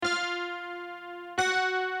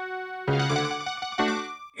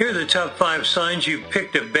Here are the top 5 signs you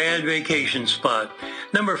picked a bad vacation spot.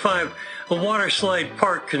 Number 5, a water slide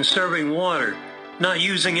park conserving water, not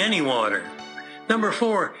using any water. Number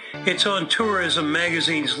 4, it's on Tourism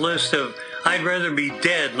Magazine's list of I'd rather be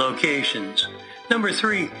dead locations. Number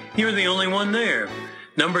 3, you're the only one there.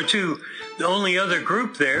 Number 2, the only other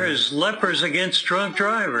group there is Lepers Against Drunk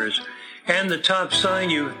Drivers. And the top sign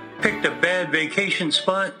you picked a bad vacation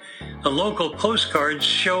spot, the local postcards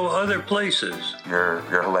show other places. You're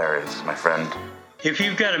hilarious, my friend. If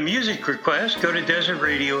you've got a music request, go to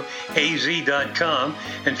desertradioaz.com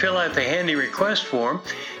and fill out the handy request form.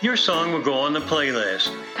 Your song will go on the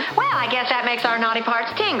playlist. Well, I guess that makes our naughty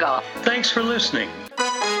parts tingle. Thanks for listening.